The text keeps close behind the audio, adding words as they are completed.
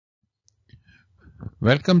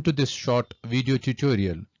Welcome to this short video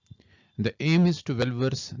tutorial. The aim is to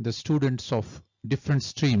well-verse the students of different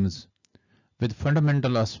streams with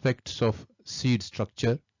fundamental aspects of seed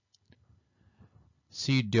structure,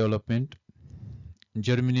 seed development,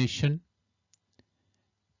 germination,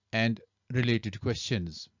 and related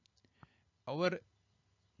questions. Our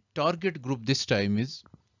target group this time is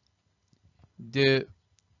the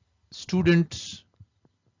students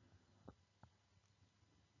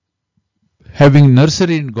having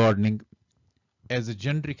nursery and gardening as a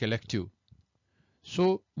generic elective.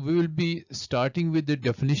 So we will be starting with the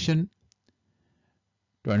definition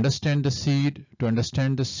to understand the seed, to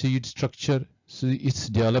understand the seed structure, so its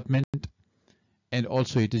development, and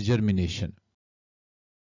also its germination.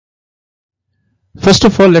 First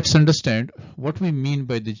of all, let's understand what we mean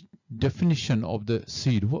by the definition of the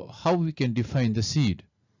seed, how we can define the seed.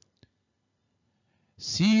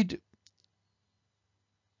 Seed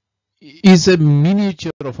is a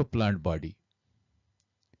miniature of a plant body.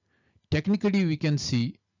 Technically, we can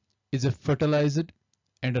see is a fertilized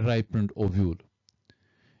and a ripened ovule.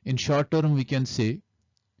 In short term, we can say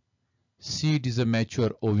seed is a mature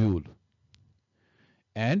ovule.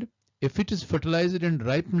 And if it is fertilized and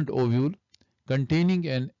ripened ovule containing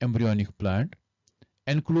an embryonic plant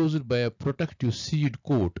enclosed by a protective seed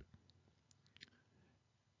coat,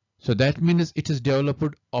 so that means it is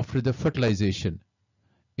developed after the fertilization.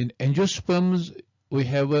 In angiosperms, we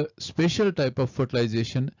have a special type of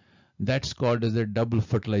fertilization that's called as a double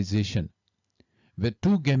fertilization, where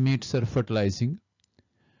two gametes are fertilizing.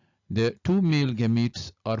 The two male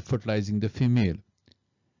gametes are fertilizing the female.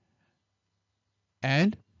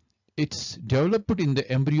 And it's developed in the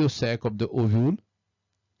embryo sac of the ovule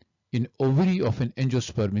in ovary of an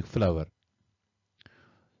angiospermic flower.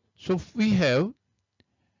 So we have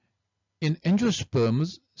in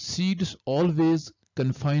angiosperms, seeds always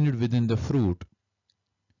confined within the fruit.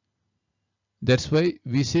 That's why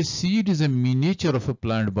we say seed is a miniature of a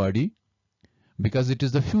plant body, because it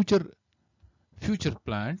is the future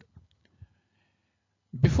plant.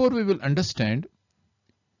 Before we will understand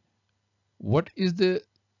what is the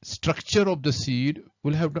structure of the seed,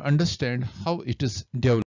 we'll have to understand how it is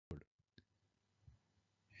developed.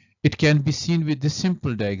 It can be seen with this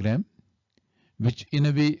simple diagram, which in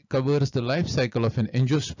a way covers the life cycle of an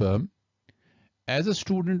angiosperm. As a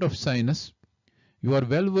student of science, you are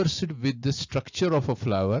well versed with the structure of a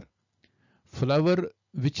flower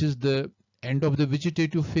which is the end of the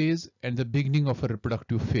vegetative phase and the beginning of a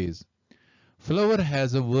reproductive phase. Flower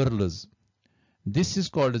has a whorls. This is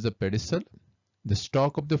called as a pedicel, the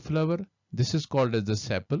stalk of the flower. This is called as the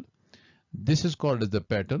sepal. This is called as the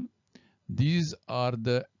petal. These are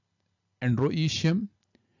the androecium.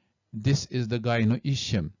 This is the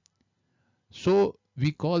gynoecium. So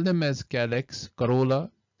we call them as calyx, corolla,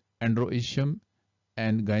 androecium,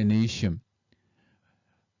 and gynoecium.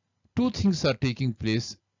 Two things are taking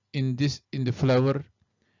place in the flower.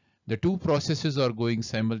 The two processes are going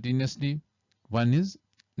simultaneously. One is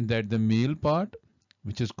that the male part,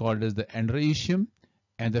 which is called as the androecium,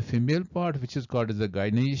 and the female part, which is called as the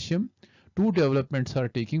gynoecium. Two developments are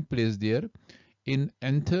taking place there. In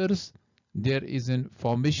anthers, there is a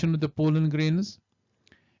formation of the pollen grains,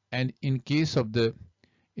 and in case of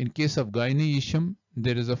gynoecium,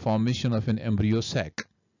 there is a formation of an embryo sac.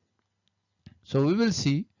 So we will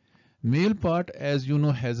see male part, as you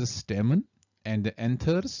know, has a stamen and the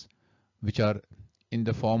anthers, which are in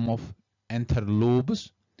the form of anther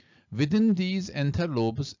lobes. Within these anther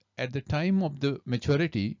lobes, at the time of the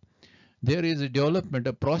maturity, there is a development,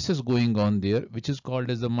 a process going on there, which is called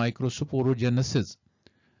as the microsporogenesis.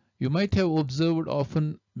 You might have observed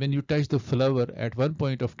often when you touch the flower, at one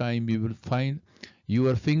point of time you will find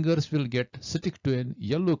your fingers will get stick to a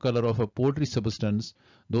yellow color of a powdery substance.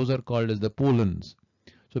 Those are called as the pollens.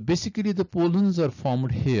 So basically the pollens are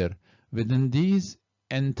formed here within these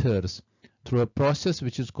anthers through a process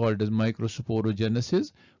which is called as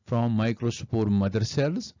microsporogenesis from microspore mother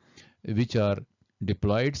cells, which are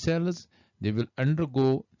diploid cells. They will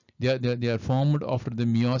undergo, they are formed after the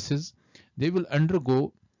meiosis. They will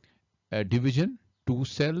undergo division. 2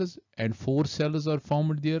 cells and 4 cells are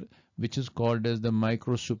formed there, which is called as the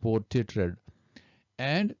microspore tetrad.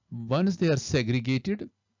 And once they are segregated,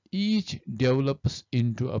 each develops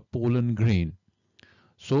into a pollen grain.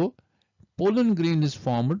 So pollen grain is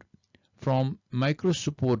formed from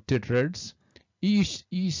microspore tetrads. Each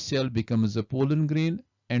cell becomes a pollen grain,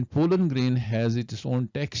 and pollen grain has its own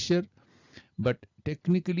texture, but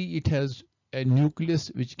technically it has a nucleus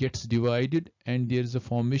which gets divided, and there is a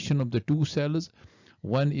formation of the 2 cells.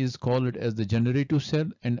 One is called as the generative cell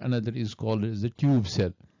and another is called as the tube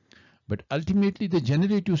cell. But ultimately the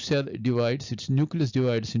generative cell divides, its nucleus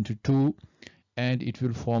divides into two, and it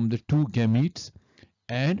will form the two gametes,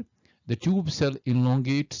 and the tube cell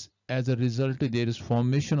elongates. As a result, there is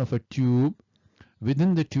formation of a tube.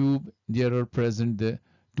 Within the tube there are present the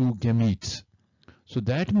two gametes. So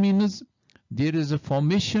that means there is a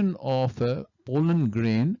formation of a pollen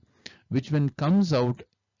grain which, when comes out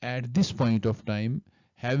at this point of time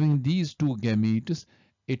having these two gametes,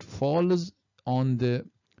 it falls on the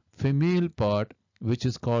female part, which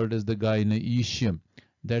is called as the gynoecium.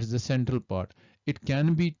 That is the central part. It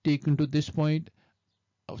can be taken to this point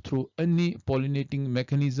through any pollinating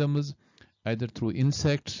mechanisms, either through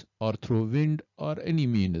insects or through wind or any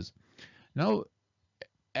means. Now,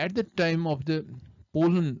 at the time of the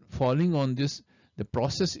pollen falling on this, the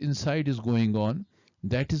process inside is going on.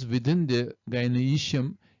 That is, within the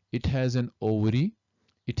gynoecium, it has an ovary,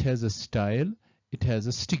 it has a style, it has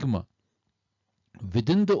a stigma.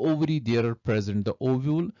 Within the ovary there are present the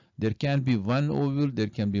ovule. There can be one ovule, there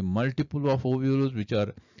can be multiple of ovules which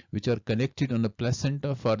are connected on the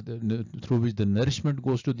placenta through which the nourishment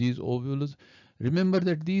goes to these ovules. Remember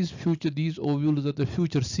that these ovules are the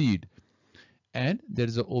future seed, and there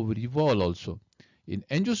is an ovary wall also. In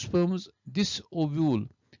angiosperms, this ovule,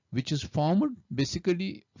 which is formed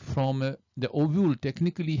basically from the ovule,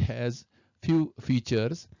 technically has few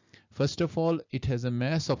features. First of all, it has a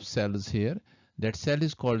mass of cells here. That cell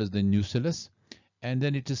is called as the nucellus, and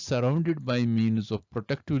then it is surrounded by means of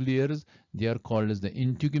protective layers. They are called as the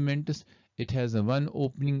integuments. It has a one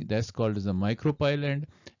opening that's called as the micropyle end,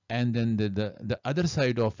 and then the other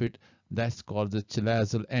side of it, that's called the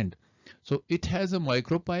chalazal end. So it has a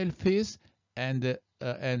micropyle face and the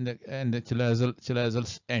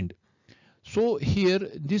chalazal end. So here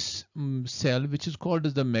this cell, which is called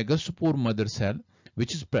as the megaspore mother cell,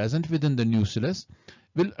 which is present within the nucellus,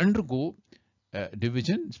 will undergo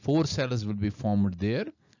division. 4 cells will be formed there.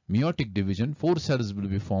 Meiotic division, 4 cells will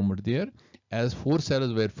be formed there, as 4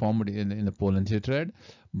 cells were formed in the pollen tetrad.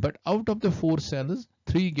 But out of the 4 cells,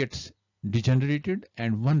 3 gets degenerated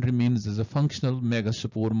and 1 remains as a functional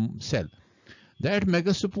megaspore cell. That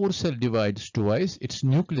megaspore cell divides twice, its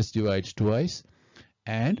nucleus divides twice,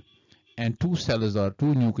 and 2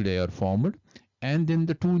 nuclei are formed, and then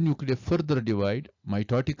the 2 nuclei further divide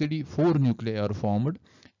mitotically. 4 nuclei are formed,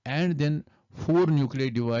 and then 4 nuclei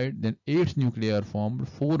divide, then 8 nuclei are formed,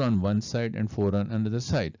 4 on one side and 4 on another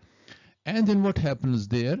side. And then what happens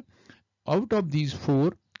there, out of these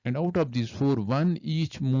 4, one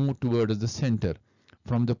each move towards the center.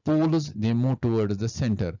 From the poles they move towards the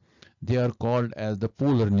center. They are called as the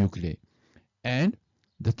polar nuclei, and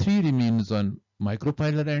the 3 remains on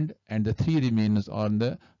micropylar end and the 3 remains on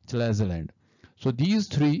the chalazal end. So these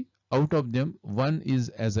 3, out of them, 1 is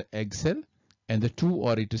as an egg cell, and the 2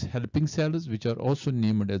 are it is helping cells, which are also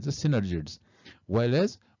named as the synergids. While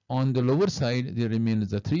as on the lower side there remains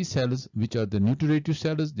the 3 cells which are the nutritive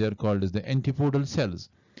cells. They are called as the antipodal cells.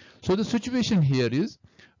 So the situation here is,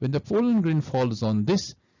 when the pollen grain falls on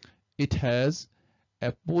this, it has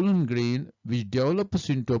a pollen grain which develops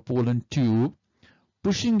into a pollen tube,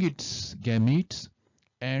 pushing its gametes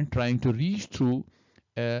and trying to reach through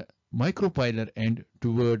a micropylar end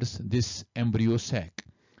towards this embryo sac.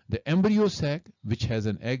 The embryo sac, which has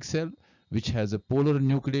an egg cell, which has a polar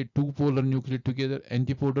nuclei, 2 polar nuclei together,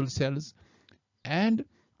 antipodal cells, and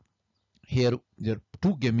here there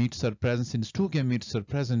 2 gametes are present. Since 2 gametes are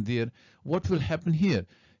present there, what will happen here?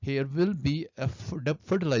 Here will be a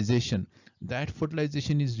fertilization. That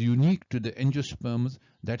fertilization is unique to the angiosperms.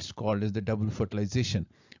 That's called as the double fertilization,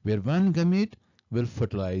 where one gamete will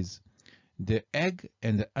fertilize the egg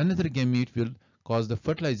and the another gamete will cause the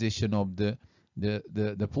fertilization of the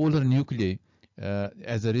polar nuclei.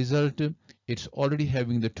 As a result, it's already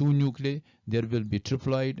having the 2 nuclei. There will be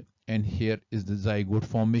triploid, and here is the zygote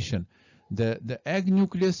formation. The egg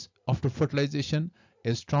nucleus after fertilization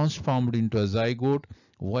is transformed into a zygote,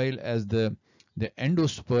 while as the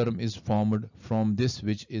endosperm is formed from this,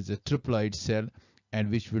 which is a triploid cell, and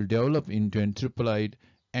which will develop into a triploid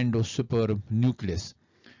endosperm nucleus.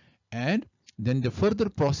 And then the further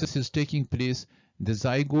process is taking place. The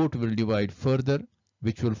zygote will divide further,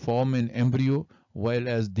 which will form an embryo, while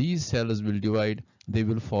as these cells will divide, they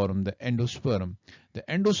will form the endosperm. The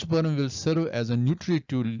endosperm will serve as a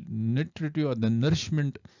nutritive or the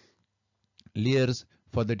nourishment layers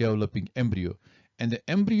for the developing embryo. And the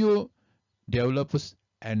embryo develops,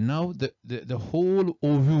 and now the whole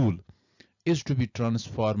ovule is to be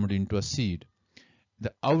transformed into a seed.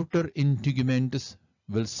 The outer integuments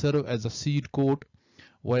will serve as a seed coat,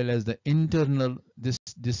 while as the internal, this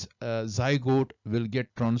zygote will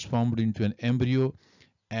get transformed into an embryo,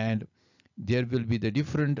 and there will be the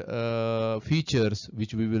different features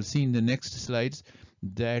which we will see in the next slides,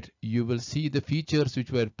 that you will see the features which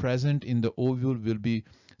were present in the ovule will be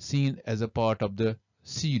seen as a part of the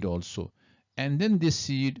seed also. And then this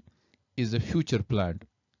seed is a future plant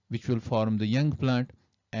which will form the young plant,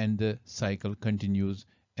 and the cycle continues,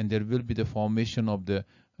 and there will be the formation of the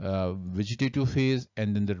vegetative phase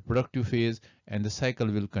and then the reproductive phase, and the cycle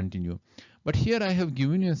will continue. But here I have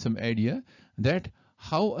given you some idea that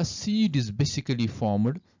how a seed is basically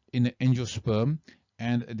formed in an angiosperm,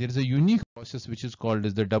 and there is a unique process which is called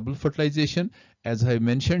as the double fertilization. As I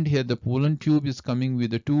mentioned here, the pollen tube is coming with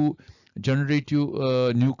the two generative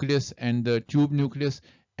nucleus and the tube nucleus,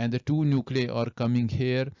 and the two nuclei are coming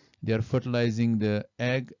here. They are fertilizing the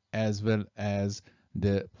egg as well as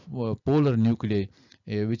the polar nuclei,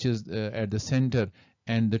 which is at the center,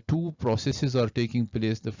 and the two processes are taking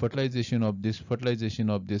place. The fertilization of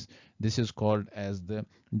this, this is called as the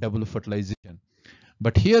double fertilization.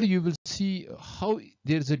 But here you will see how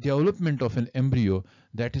there is a development of an embryo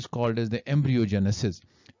that is called as the embryogenesis.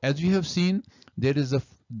 As you have seen, there is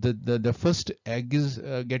the first egg is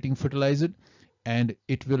getting fertilized, and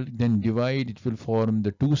it will then divide, it will form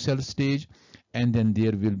the 2-cell stage, and then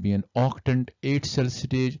there will be an octant 8-cell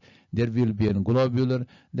stage. There will be a globular,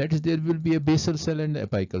 that is, there will be a basal cell and an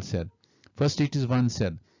apical cell. First it is one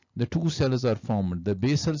cell, the 2 cells are formed. The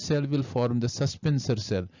basal cell will form the suspensor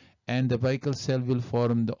cell, and the apical cell will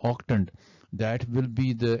form the octant, that will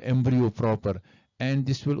be the embryo proper, and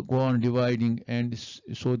this will go on dividing, and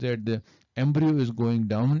so that the embryo is going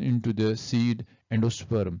down into the seed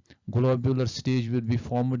endosperm. Globular stage will be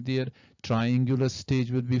formed there, triangular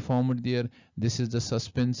stage will be formed there. This is the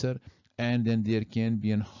suspensor, and then there can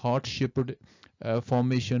be an heart-shaped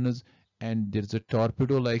formations, and there is a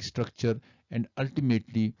torpedo-like structure, and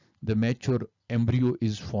ultimately the mature embryo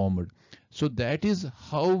is formed. So that is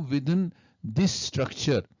how within this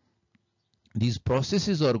structure these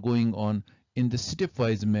processes are going on in the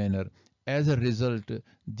stepwise manner. As a result,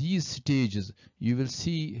 these stages, you will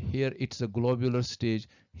see here it's a globular stage,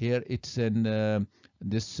 here it's an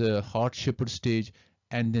this heart-shaped stage,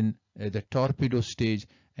 and then the torpedo stage,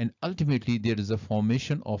 and ultimately there is a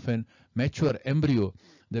formation of an mature embryo.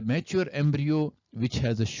 The mature embryo, which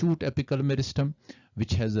has a shoot apical meristem,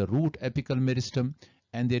 which has a root apical meristem,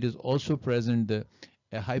 and there is also present the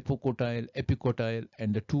hypocotyle, epicotyle,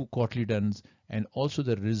 and the 2 cotyledons, and also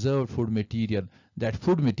the reserved food material. That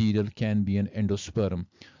food material can be an endosperm.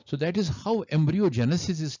 So that is how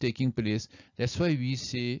embryogenesis is taking place. That's why we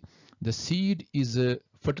say the seed is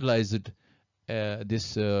fertilized,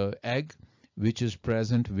 this egg which is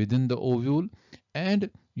present within the ovule, and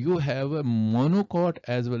you have a monocot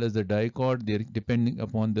as well as the dicot there, depending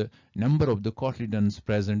upon the number of the cotyledons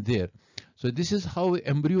present there. So this is how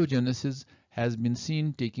embryogenesis has been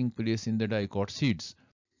seen taking place in the dicot seeds.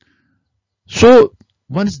 So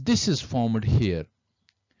once this is formed here,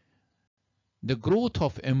 the growth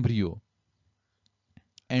of embryo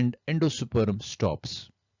and endosperm stops.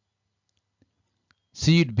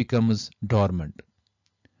 Seed becomes dormant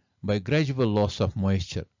by gradual loss of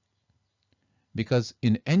moisture. Because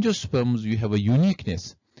in angiosperms you have a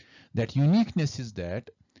uniqueness. That uniqueness is that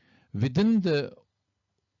within the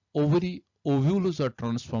ovary, ovules are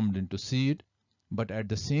transformed into seed, but at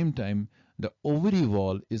the same time the ovary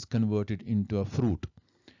wall is converted into a fruit.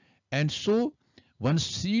 And so once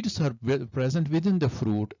seeds are present within the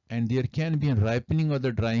fruit, and there can be a ripening or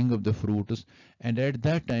the drying of the fruits, and at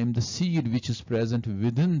that time the seed which is present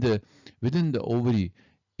within the ovary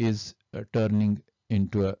is turning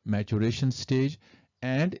into a maturation stage,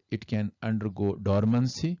 and it can undergo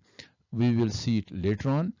dormancy. We will see it later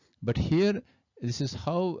on, but here this is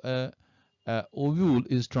how ovule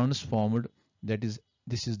is transformed. That is,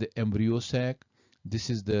 this is the embryo sac,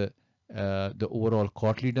 this is the overall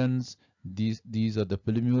cotyledons, these are the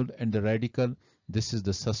plumule and the radicle, this is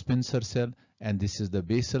the suspensor cell, and this is the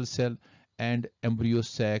basal cell, and embryo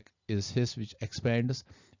sac is his which expands,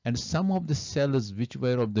 and some of the cells which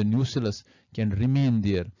were of the nucellus can remain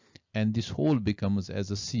there, and this whole becomes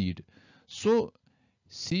as a seed. So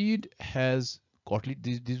seed has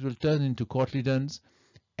these will turn into cotyledons,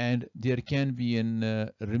 and there can be an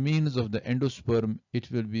remains of the endosperm. It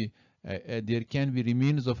will be there can be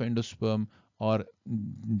remains of endosperm, or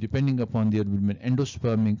depending upon there will be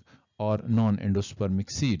endospermic or non-endospermic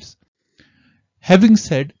seeds. Having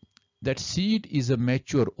said that, seed is a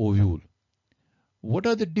mature ovule. What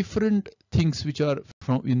are the different things which are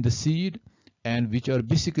from in the seed and which are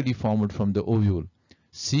basically formed from the ovule?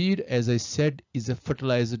 Seed, as I said, is a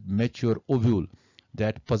fertilized mature ovule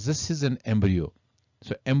that possesses an embryo.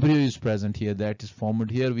 So embryo is present here, that is formed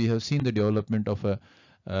here. We have seen the development of a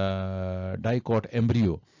dicot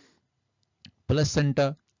embryo.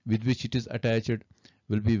 Placenta with which it is attached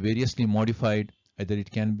will be variously modified. Either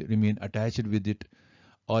it can remain attached with it,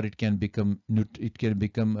 or it can become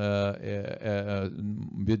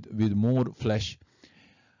with more flesh.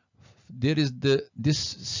 There is this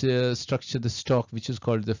structure, the stalk, which is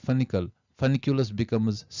called the funicle. Funiculus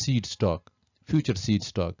becomes seed stalk, future seed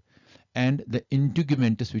stalk, and the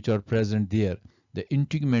integuments which are present there, the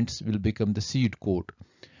integuments will become the seed coat,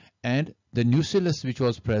 and the nucellus which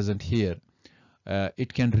was present here,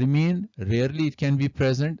 it can remain. Rarely it can be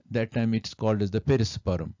present. That time it's called as the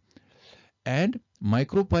perisperm. And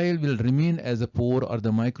micropyle will remain as a pore or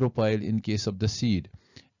the micropyle in case of the seed.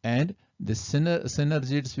 And the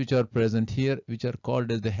synergids which are present here, which are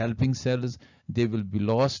called as the helping cells, they will be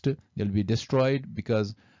lost, they'll be destroyed,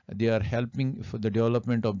 because they are helping for the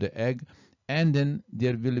development of the egg. And then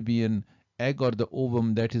there will be an egg or the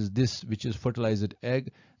ovum, that is this, which is fertilized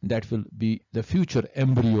egg, that will be the future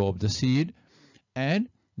embryo of the seed. And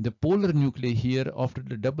the polar nuclei here after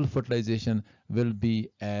the double fertilization will be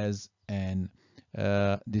as an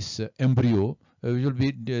this embryo, will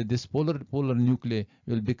be this polar nuclei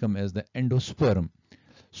will become as the endosperm.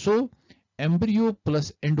 So embryo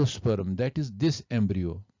plus endosperm, that is this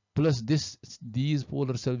embryo plus these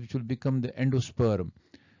polar cells, which will become the endosperm,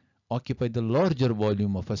 occupy the larger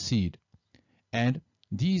volume of a seed. And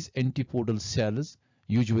these antipodal cells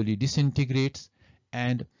usually disintegrates,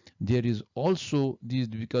 and there is also these,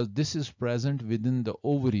 because this is present within the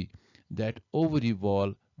ovary, that ovary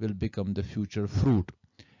wall will become the future fruit.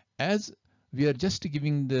 As we are just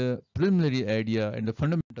giving the preliminary idea and the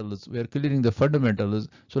fundamentals, we are clearing the fundamentals.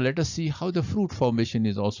 So let us see how the fruit formation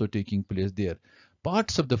is also taking place there.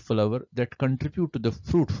 Parts of the flower that contribute to the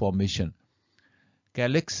fruit formation: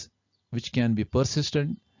 calyx, which can be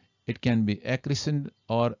persistent, it can be acrescent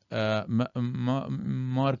or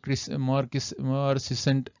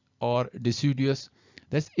marcescent or deciduous.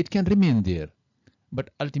 That's, it can remain there,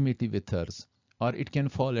 but ultimately withers, or it can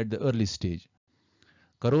fall at the early stage.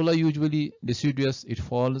 Corolla usually deciduous, it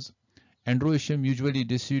falls. Androecium usually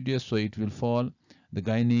deciduous, so it will fall. The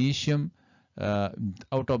gynoecium,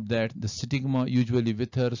 out of that, the stigma usually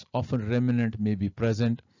withers, often remnant may be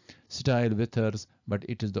present. Style withers, but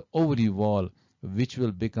it is the ovary wall which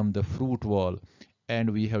will become the fruit wall.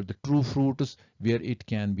 And we have the true fruits where it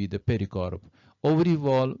can be the pericarp. Ovary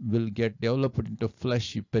wall will get developed into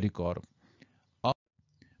fleshy pericarp.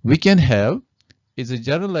 We can have is a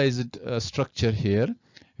generalized structure here,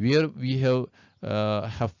 where we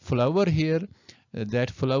have flower here. That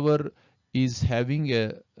flower is having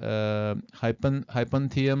a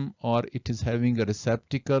hypanthium, or it is having a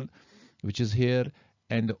receptacle which is here,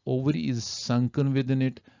 and the ovary is sunken within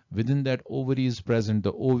it. Within that ovary is present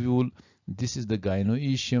the ovule. This is the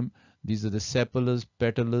gynoecium. These are the sepals,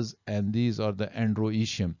 petals, and these are the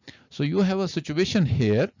androecium. So you have a situation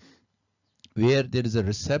here where there is a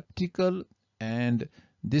receptacle and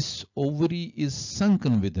this ovary is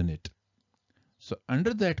sunken within it. So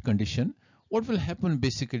under that condition, what will happen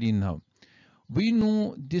basically now? We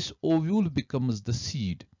know this ovule becomes the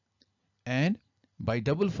seed, and by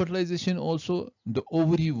double fertilization also the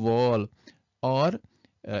ovary wall, or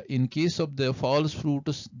in case of the false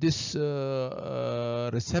fruits, this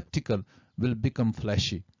receptacle will become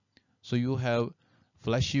fleshy. So you have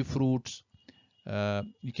fleshy fruits,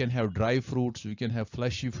 you can have dry fruits, you can have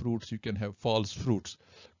fleshy fruits, you can have false fruits.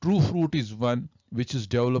 True fruit is one which is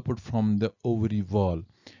developed from the ovary wall,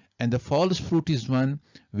 and the false fruit is one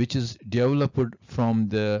which is developed from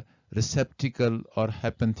the receptacle or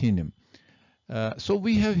hypanthium. So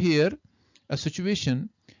we have here a situation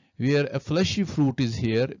where a fleshy fruit is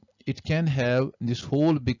here. It can have this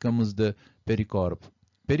whole becomes the pericarp.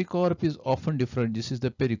 Pericarp is often different. This is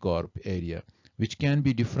the pericarp area, which can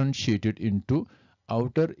be differentiated into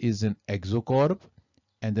outer is an exocarp,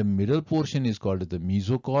 and the middle portion is called the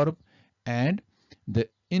mesocarp, and the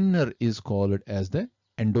inner is called as the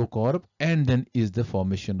endocarp, and then is the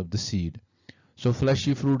formation of the seed. So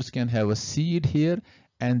fleshy fruits can have a seed here,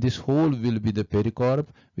 and this whole will be the pericarp,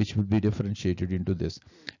 which will be differentiated into this.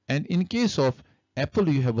 And in case of apple,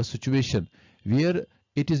 you have a situation where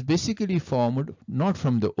it is basically formed not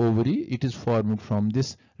from the ovary, it is formed from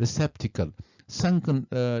this receptacle, sunken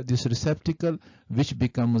this receptacle, which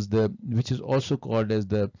becomes the, which is also called as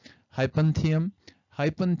the hypanthium.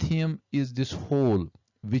 Hypanthium is this hole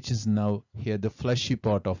which is now here the fleshy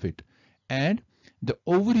part of it, and the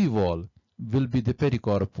ovary wall will be the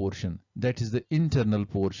pericarp portion, that is the internal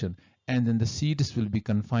portion, and then the seeds will be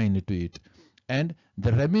confined to it, and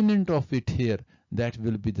the remnant of it here, that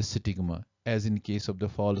will be the stigma, as in case of the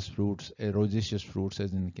false fruits, rosacea fruits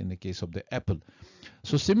as in the case of the apple.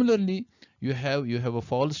 So similarly, you have a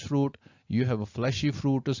false fruit, you have a fleshy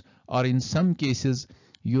fruit, or in some cases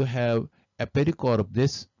you have a pericarp,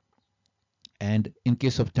 this, and in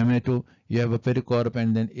case of tomato you have a pericarp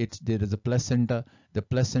and then there is a placenta. The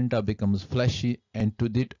placenta becomes fleshy, and to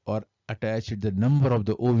it are attached the number of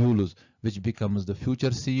the ovules, which becomes the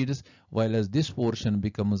future seeds, while as this portion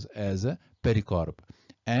becomes as a pericarp.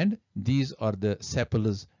 And these are the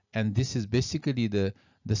sepals, and this is basically the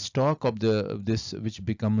stalk of this, which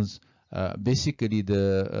becomes basically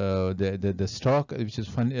the stalk, which is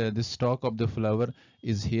the stalk of the flower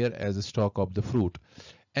is here as a stalk of the fruit.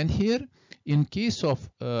 And here, in case of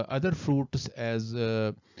other fruits, as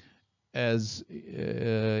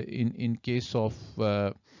in case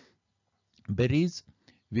of berries,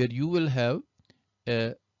 where you will have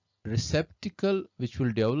a receptacle which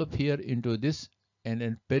will develop here into this, and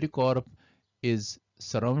then pericarp is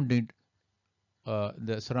surrounded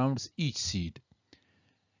surrounds each seed.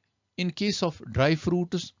 In case of dry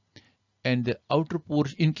fruits and the outer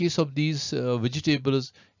portion, in case of these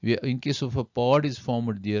vegetables, in case of a pod is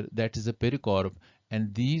formed there, that is a pericarp,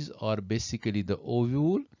 and these are basically the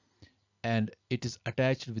ovule, and it is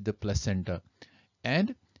attached with the placenta.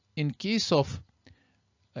 And in case of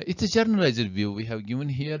it's a generalized view we have given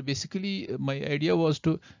here. Basically, my idea was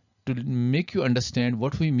to make you understand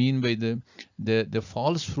what we mean by the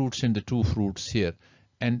false fruits and the true fruits here.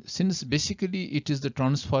 And since basically it is the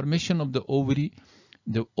transformation of the ovary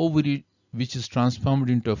which is transformed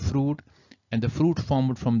into a fruit, and the fruit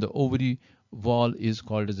formed from the ovary wall is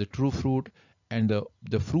called as a true fruit, and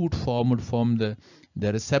the fruit formed from the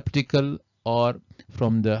receptacle or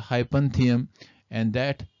from the hypanthium, and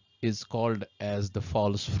that is called as the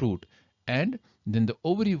false fruit. And then the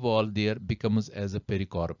ovary wall there becomes as a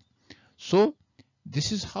pericarp. So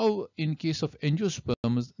this is how, in case of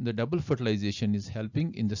angiosperms, the double fertilization is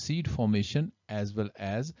helping in the seed formation as well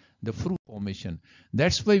as the fruit formation.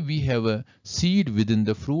 That's why we have a seed within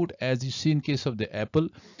the fruit. As you see in case of the apple,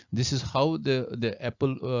 this is how the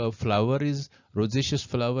apple flower is, rosaceous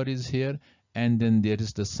flower is here, and then there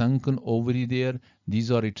is the sunken ovary there.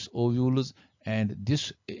 These are its ovules, and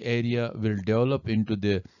this area will develop into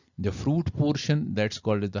the fruit portion, that's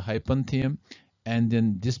called as the hypanthium, and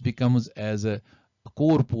then this becomes as a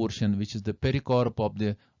core portion, which is the pericarp of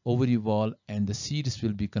the ovary wall, and the seeds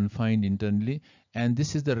will be confined internally. And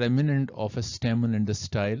this is the remnant of a stamen and the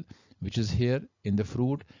style, which is here in the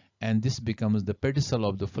fruit, and this becomes the pedicel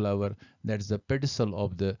of the flower, that's the pedicel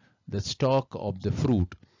of the stalk of the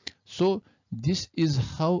fruit. So this is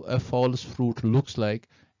how a false fruit looks like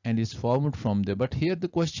and is formed from there. But here the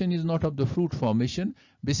question is not of the fruit formation.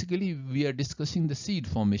 Basically, we are discussing the seed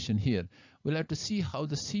formation here. We'll have to see how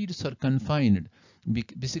the seeds are confined.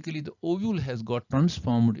 Basically, the ovule has got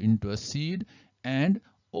transformed into a seed, and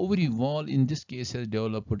ovary wall in this case has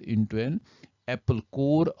developed into an apple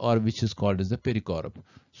core, or which is called as the pericarp.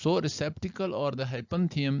 So receptacle or the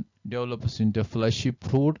hypanthium develops into a fleshy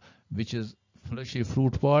fruit, which is fleshy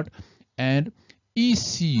fruit pod. And each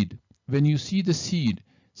seed, when you see the seed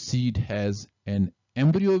has an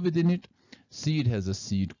embryo within it, seed has a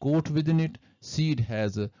seed coat within it, seed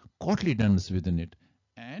has a cotyledons within it,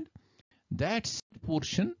 and that seed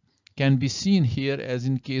portion can be seen here as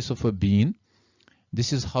in case of a bean.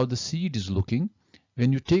 This is how the seed is looking.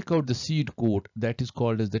 When you take out the seed coat, that is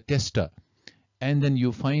called as the testa, and then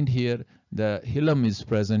you find here the hilum is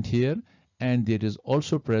present here, and there is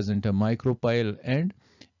also present a micropyle end,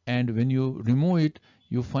 and when you remove it,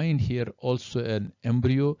 you find here also an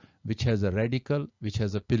embryo which has a radicle, which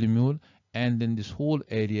has a pilumule, and then this whole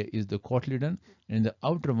area is the cotyledon, and the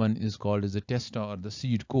outer one is called as the testa or the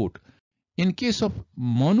seed coat. In case of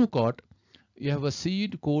monocot, you have a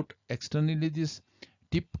seed coat externally, this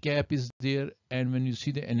tip cap is there, and when you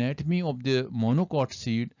see the anatomy of the monocot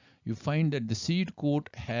seed, you find that the seed coat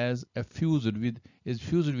is fused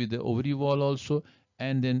with the ovary wall also,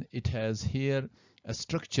 and then it has here a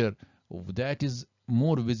structure that is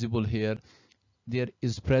more visible here. There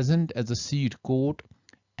is present as a seed coat,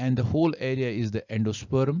 and the whole area is the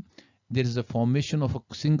endosperm. There is a formation of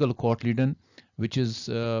a single cotyledon which is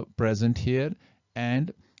present here,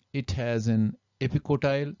 and it has an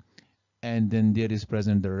epicotyle, and then there is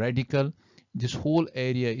present the radicle. This whole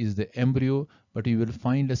area is the embryo, but you will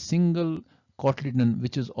find a single cotyledon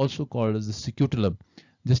which is also called as the scutellum.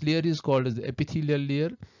 This layer is called as the epithelial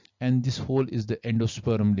layer, and this whole is the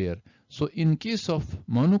endosperm layer. So in case of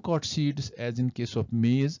monocot seeds, as in case of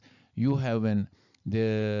maize, you have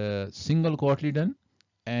the single cotyledon,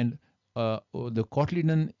 and the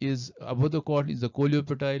cotyledon is above the cotyledon is the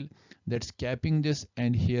coleoptile. that's capping this,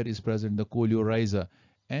 and here is present the coleorhiza,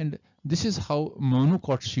 and this is how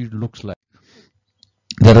monocot seed looks like.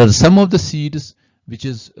 There are some of the seeds which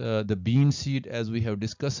is the bean seed, as we have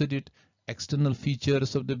discussed it, external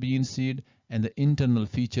features of the bean seed and the internal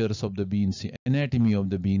features of the bean seed, anatomy of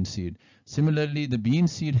the bean seed. Similarly, the bean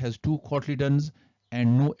seed has two cotyledons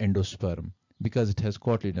and no endosperm because it has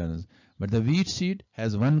cotyledons, but the wheat seed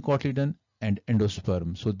has one cotyledon and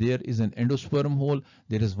endosperm. So there is an endosperm hole,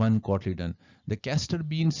 there is one cotyledon. The castor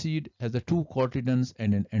bean seed has the two cotyledons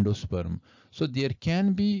and an endosperm. So there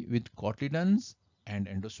can be with cotyledons and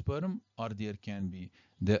endosperm, or there can be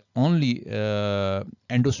the only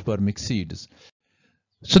endospermic seeds.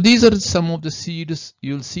 So these are some of the seeds.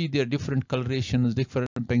 You'll see their different colorations, different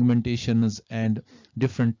pigmentations, and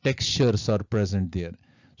different textures are present there.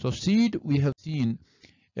 So seed, we have seen.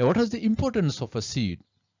 What is the importance of a seed?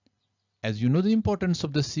 As you know, the importance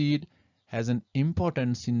of the seed has an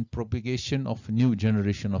importance in propagation of new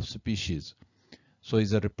generation of species. So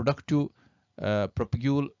it's a reproductive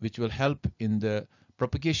propagule which will help in the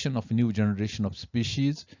propagation of new generation of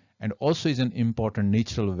species, and also is an important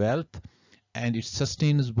natural wealth, and it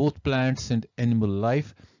sustains both plants and animal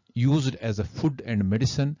life, used as a food and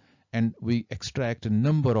medicine, and we extract a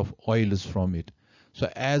number of oils from it.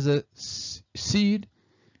 So as a seed,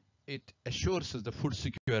 it assures us the food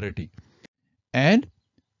security. And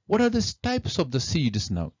what are the types of the seeds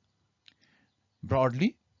now?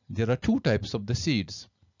 Broadly, there are two types of the seeds.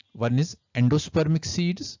 One is endospermic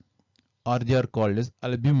seeds, or they are called as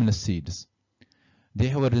albuminous seeds. They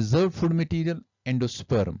have a reserved food material,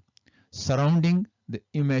 endosperm, surrounding the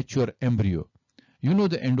immature embryo. You know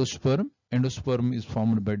the endosperm. Endosperm is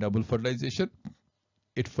formed by double fertilization.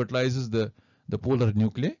 It fertilizes the polar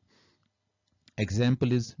nuclei.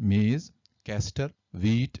 Example is maize, castor,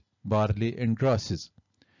 wheat, barley, and grasses.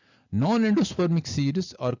 Non-endospermic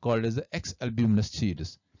seeds are called as the ex-albuminous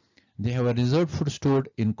seeds. They have a reserved food stored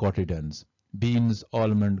in cotyledons, beans,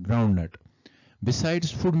 almond, groundnut.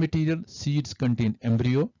 Besides food material, seeds contain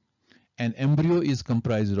embryo. An embryo is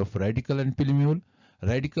comprised of radicle and plumule.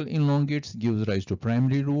 Radicle elongates, gives rise to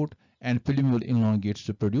primary root, and plumule elongates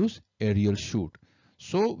to produce aerial shoot.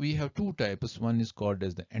 So we have two types. One is called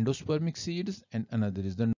as the endospermic seeds, and another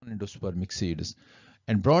is the non-endospermic seeds.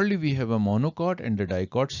 And broadly, we have a monocot and a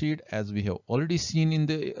dicot seed, as we have already seen in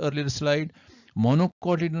the earlier slide.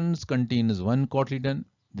 Monocotyledons contains one cotyledon.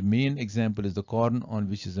 The main example is the corn, on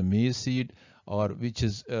which is a maize seed, or which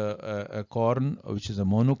is a corn, which is a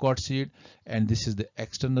monocot seed. And this is the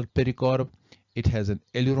external pericarp. It has an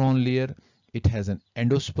aileron layer. It has an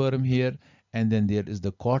endosperm here, and then there is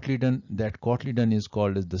the cotyledon. That cotyledon is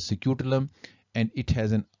called as the scutellum, and it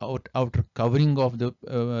has an outer covering of the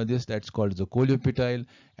that's called the coleoptile,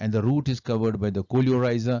 and the root is covered by the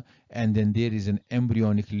coleorhiza, and then there is an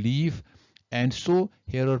embryonic leaf. And so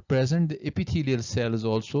here are present the epithelial cells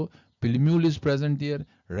also. Plumule is present there,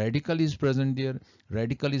 radicle is present there.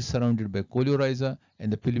 Radicle is surrounded by coleorhiza,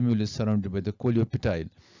 and the plumule is surrounded by the coleoptile.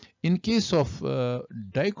 In case of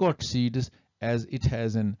dicot seeds, as it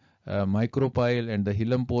has an micropyle and the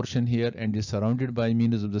hilum portion here, and is surrounded by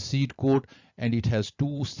means of the seed coat, and it has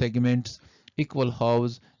two segments, equal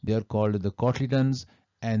halves. They are called the cotyledons,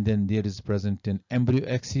 and then there is present an embryo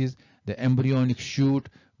axis, the embryonic shoot,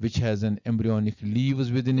 which has an embryonic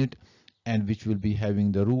leaves within it, and which will be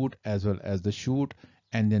having the root as well as the shoot,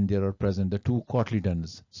 and then there are present the two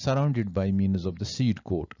cotyledons surrounded by means of the seed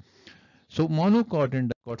coat. So monocot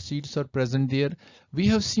and dicot seeds are present there. We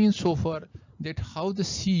have seen so far that how the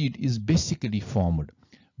seed is basically formed.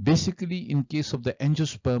 Basically, in case of the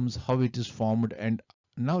angiosperms, how it is formed. And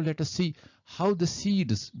now let us see how the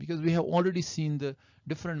seeds, because we have already seen the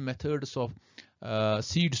different methods of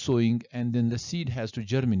seed sowing, and then the seed has to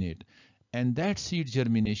germinate. And that seed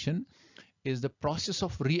germination is the process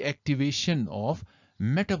of reactivation of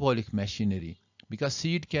metabolic machinery, because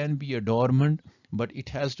seed can be a dormant, but it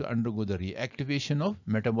has to undergo the reactivation of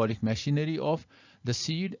metabolic machinery of the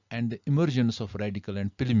seed and the emergence of radicle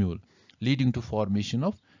and plumule, leading to formation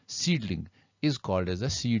of seedling, is called as a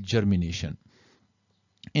seed germination.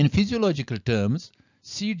 In physiological terms,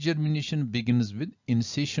 seed germination begins with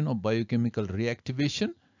initiation of biochemical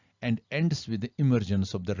reactivation and ends with the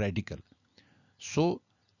emergence of the radicle. So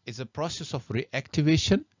it's a process of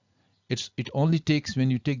reactivation. It only takes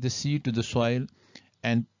when you take the seed to the soil,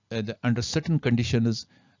 and under certain conditions,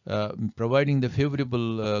 providing the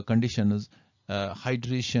favorable conditions,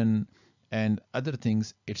 hydration and other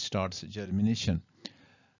things, it starts germination.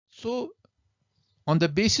 So on the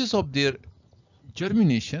basis of their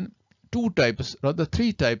germination, three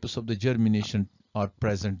types of the germination are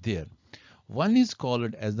present there. One is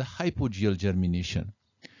called as the hypogeal germination.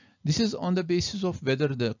 This is on the basis of whether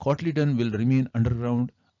the cotyledon will remain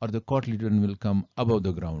underground or the cotyledon will come above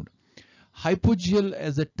the ground. Hypogeal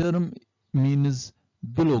as a term means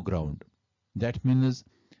below ground. That means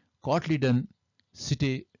cotyledon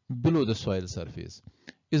stay below the soil surface.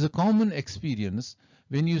 Is a common experience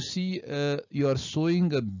when you see you are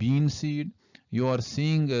sowing a bean seed, you are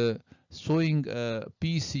sowing a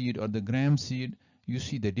pea seed or the gram seed, you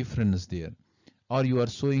see the difference there. Or you are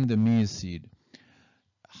sowing the maize seed.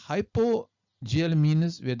 Hypogeal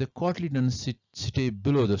means where the cotyledon stay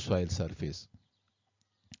below the soil surface.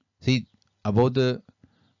 See, above the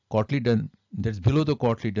cotyledon, that's below the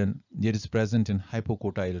cotyledon, there is present in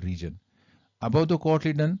hypocotyle region. Above the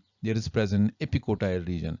cotyledon, there is present in epicotyle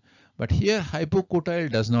region. But here, hypocotyle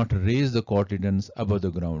does not raise the cotyledons above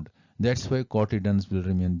the ground. That's why cotyledons will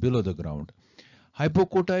remain below the ground.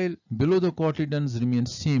 Hypocotyle, below the cotyledons remain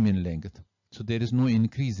same in length. So there is no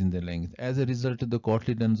increase in the length. As a result, the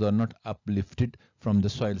cotyledons are not uplifted from the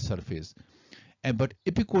soil surface. But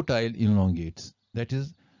epicotyle elongates. That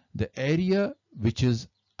is the area which is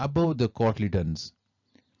above the cotyledons.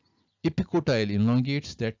 Epicotyle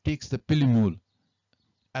elongates, that takes the pillimule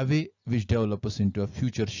away, which develops into a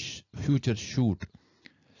future shoot.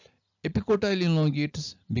 Epicotyle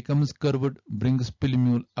elongates, becomes curved, brings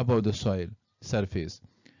pillimule above the soil surface,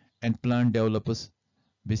 and plant develops.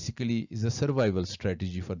 Basically is a survival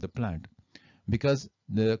strategy for the plant. Because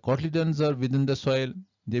the cotyledons are within the soil,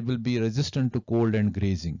 they will be resistant to cold and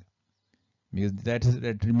grazing. Because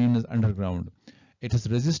that remains underground. It is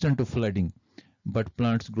resistant to flooding, but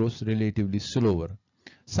plants grow relatively slower.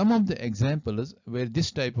 Some of the examples where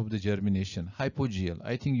this type of the germination, hypogeal,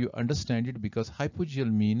 I think you understand it because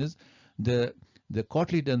hypogeal means the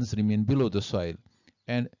cotyledons remain below the soil,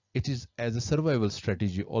 and it is as a survival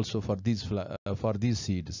strategy also for these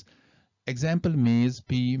seeds. Example: maize,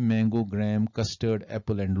 pea, mango, gram, custard,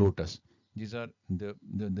 apple, and lotus. These are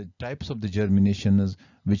the types of the germinations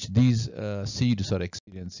which these seeds are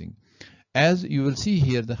experiencing. As you will see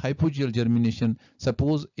here, the hypogeal germination,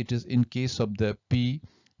 suppose it is in case of the pea,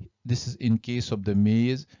 this is in case of the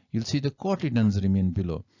maize, you'll see the cotyledons remain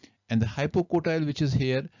below. And the hypocotyle, which is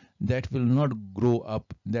here, that will not grow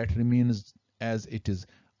up, that remains as it is.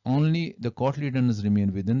 Only the cotyledons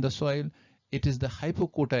remain within the soil. It is the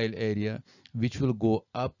hypocotyle area which will go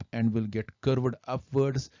up and will get curved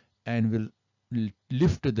upwards and will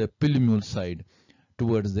lift the pillimule side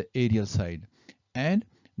towards the aerial side. And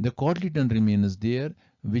the cotyledon remains there,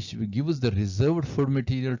 which gives the reserved food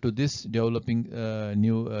material to this developing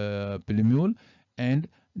new pillimule, and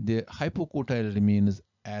the hypocotyle remains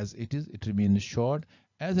as it is. It remains short.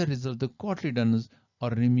 As a result, the cotyledons are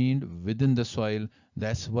remained within the soil.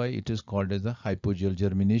 That's why it is called as the hypogeal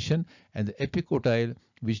germination, and the epicotyle,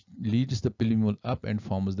 which leads the pillimule up and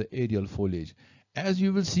forms the aerial foliage. As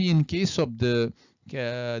you will see in case of the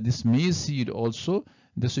this maize seed also,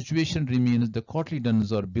 the situation remains the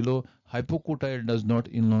cotyledons are below, hypocotyle does not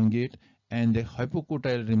elongate, and the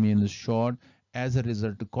hypocotyle remains short. As a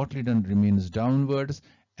result, the cotyledon remains downwards,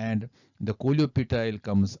 and the coleoptile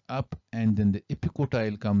comes up, and then the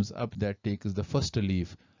epicotyle comes up, that takes the first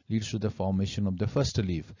leaf, leads to the formation of the first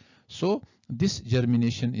leaf. So this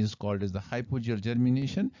germination is called as the hypogeal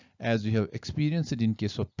germination, as we have experienced it in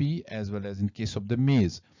case of pea as well as in case of the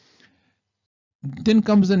maize. Then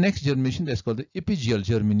comes the next germination, that's called the epigeal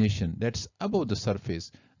germination. That's above the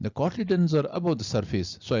surface. The cotyledons are above the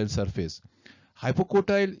surface, soil surface.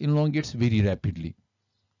 Hypocotyle elongates very rapidly,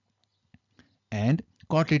 and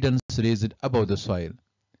cotyledons raise it above the soil.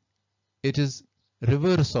 It is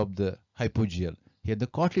reverse of the hypogeal. Here the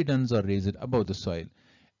cotyledons are raised above the soil,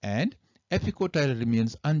 and epicotyle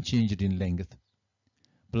remains unchanged in length.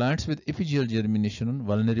 Plants with epigeal germination are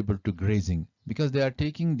vulnerable to grazing because they are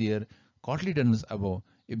taking their cotyledons above.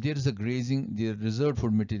 If there is a grazing, their reserved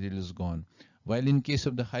food material is gone. While in case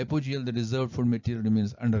of the hypogeal, the reserved food material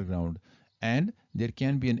remains underground, and there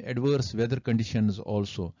can be an adverse weather conditions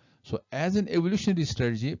also. So as an evolutionary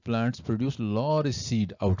strategy, plants produce lower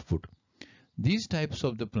seed output. These types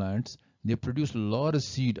of the plants, they produce lower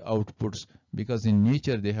seed outputs because in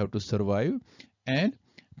nature they have to survive, and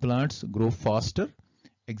plants grow faster.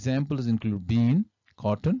 Examples include bean,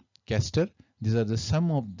 cotton, castor. These are the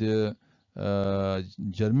some of the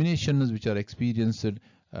germinations which are experienced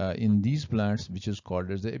in these plants, which is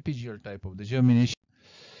called as the epigeal type of the germination.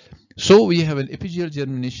 So we have an epigeal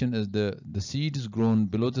germination as the seed is grown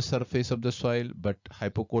below the surface of the soil, but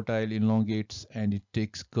hypocotyle elongates and it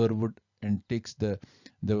takes curved and takes the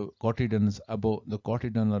cotyledons above, the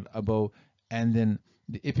cotyledon are above, and then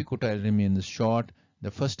the epicotyle remains short.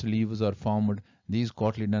 The first leaves are formed, these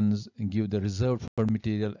cotyledons give the reserved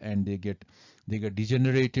material, and they get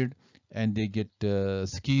degenerated, and they get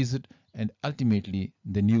squeezed, and ultimately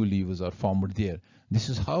the new leaves are formed there. This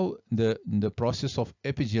is how the process of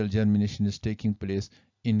apigeal germination is taking place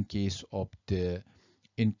in case of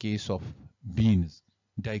beans,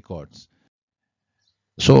 dicots.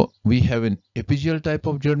 So we have an apigeal type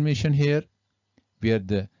of germination here, where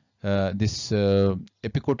this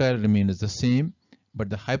epicotyle remains the same, but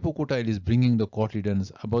the hypocotyle is bringing the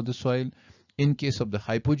cotyledons above the soil. In case of the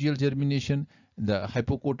hypogeal germination, the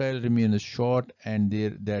hypocotyle remains short, and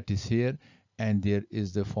that is here, and there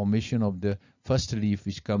is the formation of the first leaf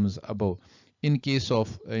which comes above. In case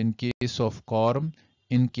of corm,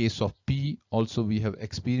 in case of pea, also we have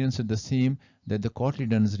experienced the same, that the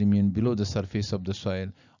cotyledons remain below the surface of the soil,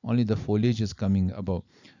 only the foliage is coming above.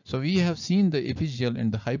 So we have seen the epigeal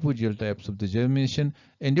and the hypogeal types of the germination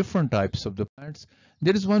in different types of the plants.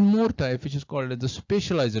 There is one more type which is called as the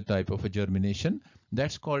specialized type of a germination.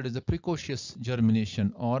 That's called as the precocious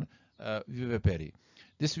germination, or vivipary.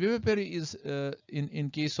 This vivipary is in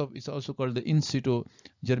case of, it's also called the in situ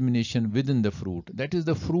germination within the fruit. That is,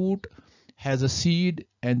 the fruit has a seed,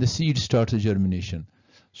 and the seed starts a germination.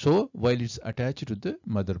 So while it's attached to the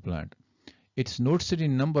mother plant, it's noticed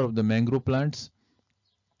in number of the mangrove plants.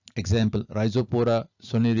 Example, Rhizopora,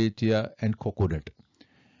 Soneratia, and Cocodate.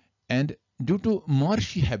 And due to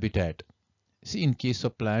marshy habitat, see, in case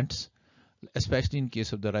of plants, especially in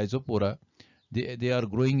case of the Rhizopora, they are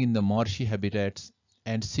growing in the marshy habitats,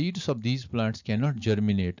 and seeds of these plants cannot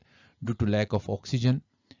germinate due to lack of oxygen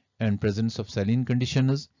and presence of saline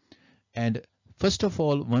conditions. And first of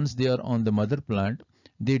all, once they are on the mother plant,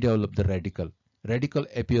 they develop the radicle. Radicle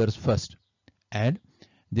appears first, and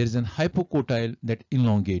there is an hypocotyle that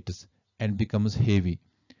elongates and becomes heavy.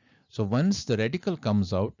 So once the radicle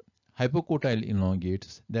comes out, hypocotyle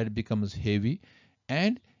elongates, that becomes heavy,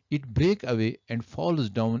 and it breaks away and falls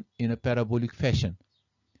down in a parabolic fashion.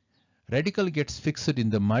 Radicle gets fixed in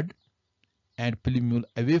the mud and plumule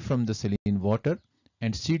away from the saline water,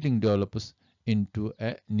 and seedling develops into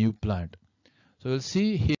a new plant. So we'll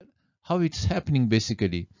see here how it's happening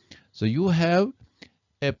basically. So you have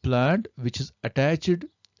a plant which is attached,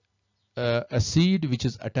 a seed which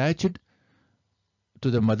is attached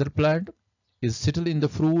to the mother plant, is settled in the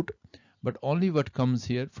fruit, but only what comes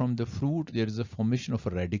here from the fruit, there is a formation of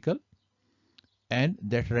a radicle, and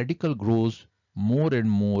that radicle grows more and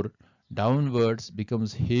more downwards,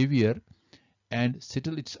 becomes heavier, and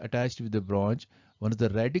still it's attached with the branch. Once the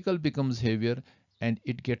radicle becomes heavier, and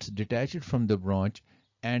it gets detached from the branch,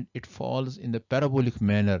 and it falls in the parabolic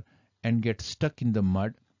manner and gets stuck in the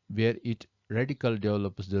mud, where it radicle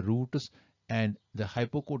develops the roots and the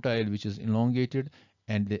hypocotyle which is elongated,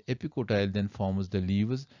 and the epicotyle then forms the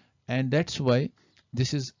leaves. And that's why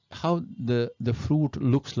this is how the fruit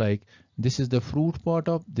looks like. This is the fruit part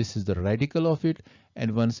of, this is the radicle of it,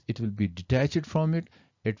 and once it will be detached from it,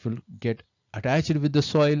 it will get attached with the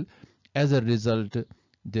soil. As a result,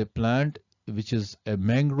 the plant, which is a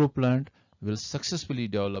mangrove plant, will successfully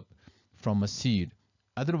develop from a seed.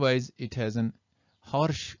 Otherwise, it has an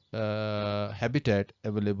harsh habitat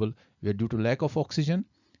available, where due to lack of oxygen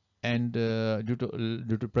and due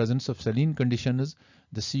to presence of saline conditions,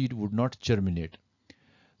 the seed would not germinate.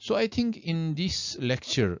 So I think in this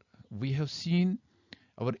lecture we have seen,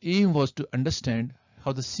 our aim was to understand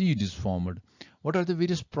how the seed is formed, what are the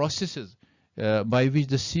various processes by which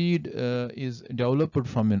the seed is developed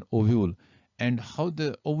from an ovule, and how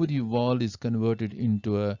the ovary wall is converted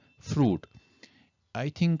into a fruit. I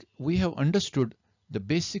think we have understood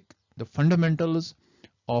the fundamentals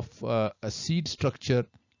of a seed structure,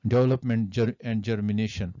 development, and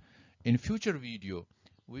germination. In future video,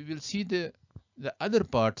 we will see the other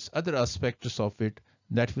parts, other aspects of it,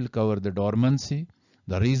 that will cover the dormancy,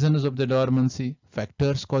 the reasons of the dormancy,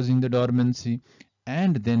 factors causing the dormancy,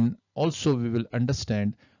 and then also we will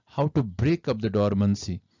understand how to break up the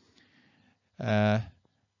dormancy.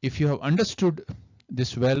 If you have understood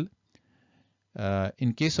this well,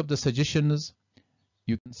 in case of the suggestions,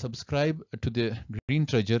 you can subscribe to the Green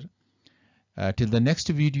Treasure till the next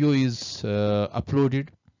video is uploaded.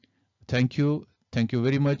 Thank you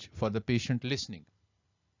very much for the patient listening.